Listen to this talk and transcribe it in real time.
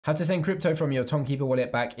How to send crypto from your Tonkeeper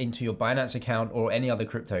wallet back into your Binance account or any other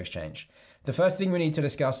crypto exchange. The first thing we need to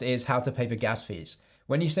discuss is how to pay for gas fees.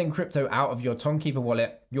 When you send crypto out of your Tonkeeper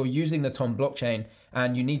wallet, you're using the Ton blockchain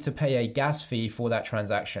and you need to pay a gas fee for that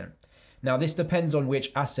transaction. Now, this depends on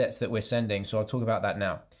which assets that we're sending, so I'll talk about that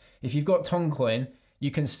now. If you've got Toncoin, you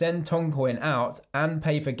can send Toncoin out and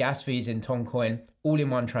pay for gas fees in Toncoin all in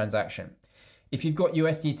one transaction. If you've got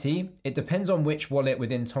USDT, it depends on which wallet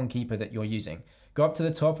within Tonkeeper that you're using. Go up to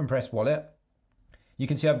the top and press wallet. You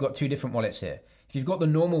can see I've got two different wallets here. If you've got the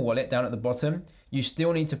normal wallet down at the bottom, you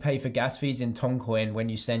still need to pay for gas fees in Toncoin when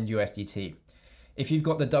you send USDT. If you've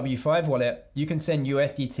got the W5 wallet, you can send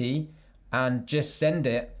USDT and just send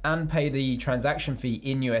it and pay the transaction fee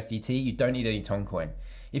in USDT. You don't need any Toncoin.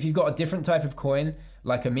 If you've got a different type of coin,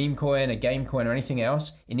 like a meme coin, a game coin, or anything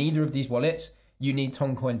else, in either of these wallets, you need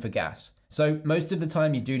Toncoin for gas. So most of the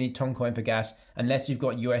time you do need Toncoin for gas unless you've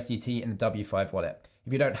got USDT in the W5 wallet.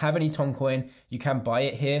 If you don't have any Toncoin, you can buy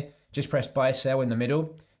it here. Just press buy sell in the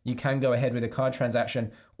middle. You can go ahead with a card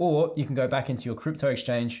transaction, or you can go back into your crypto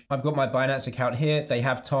exchange. I've got my Binance account here. They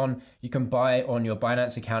have Ton. You can buy on your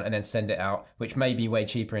Binance account and then send it out, which may be way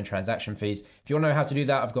cheaper in transaction fees. If you want to know how to do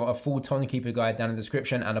that, I've got a full Tonkeeper guide down in the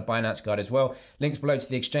description and a Binance guide as well. Links below to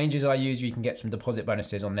the exchanges I use. You can get some deposit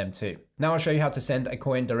bonuses on them too. Now I'll show you how to send a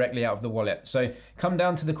coin directly out of the wallet. So come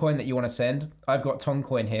down to the coin that you want to send. I've got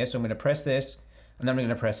Toncoin here, so I'm going to press this and then I'm going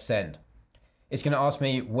to press send. It's going to ask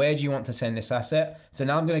me, where do you want to send this asset? So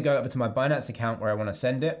now I'm going to go over to my Binance account where I want to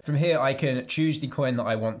send it. From here, I can choose the coin that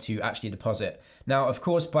I want to actually deposit. Now, of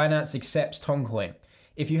course, Binance accepts Toncoin.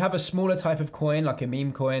 If you have a smaller type of coin, like a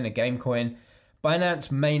meme coin, a game coin, Binance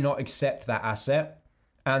may not accept that asset.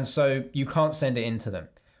 And so you can't send it into them.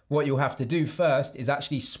 What you'll have to do first is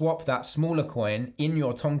actually swap that smaller coin in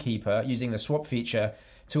your Tonkeeper using the swap feature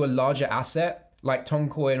to a larger asset like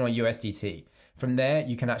Toncoin or USDT. From there,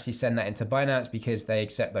 you can actually send that into Binance because they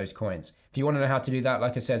accept those coins. If you want to know how to do that,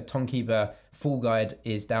 like I said, Tonkeeper full guide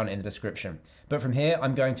is down in the description. But from here,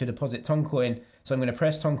 I'm going to deposit Toncoin. So I'm going to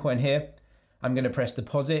press Toncoin here. I'm going to press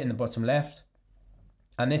deposit in the bottom left.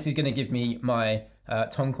 And this is going to give me my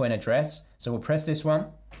Toncoin address. So we'll press this one.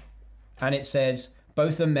 And it says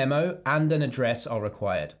both a memo and an address are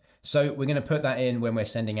required. So we're going to put that in when we're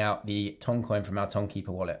sending out the Toncoin from our Tonkeeper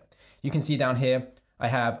wallet. You can see down here, I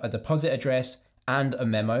have a deposit address and a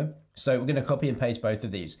memo. So we're going to copy and paste both of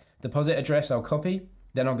these. Deposit address, I'll copy.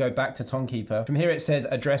 Then I'll go back to Tonkeeper. From here, it says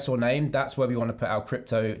address or name. That's where we want to put our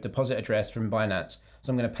crypto deposit address from Binance.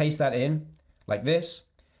 So I'm going to paste that in like this.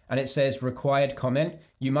 And it says required comment.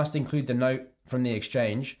 You must include the note from the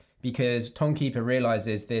exchange because Tonkeeper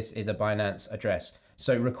realizes this is a Binance address.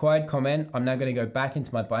 So required comment, I'm now going to go back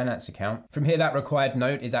into my Binance account. From here, that required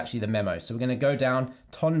note is actually the memo. So we're going to go down,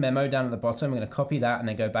 Ton memo down at the bottom. We're going to copy that and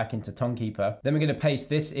then go back into Tonkeeper. Then we're going to paste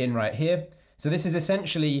this in right here. So this is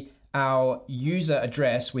essentially our user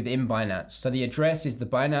address within Binance. So the address is the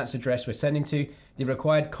Binance address we're sending to. The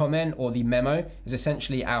required comment or the memo is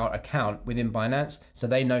essentially our account within Binance. So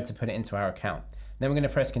they know to put it into our account. Then we're going to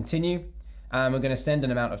press continue and we're going to send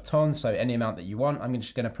an amount of Ton. So any amount that you want. I'm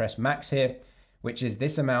just going to press max here, which is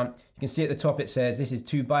this amount. You can see at the top it says this is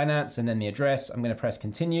to Binance and then the address. I'm going to press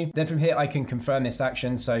continue. Then from here I can confirm this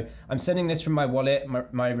action. So I'm sending this from my wallet.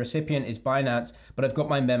 My recipient is Binance, but I've got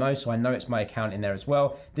my memo so I know it's my account in there as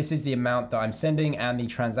well. This is the amount that I'm sending and the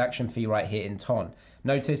transaction fee right here in Ton.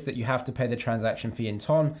 Notice that you have to pay the transaction fee in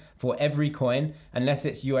Ton for every coin unless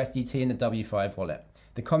it's USDT in the W5 wallet.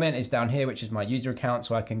 The comment is down here, which is my user account,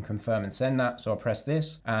 so I can confirm and send that. So I'll press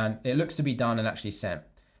this and it looks to be done and actually sent.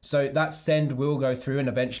 So that send will go through and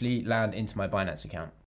eventually land into my Binance account.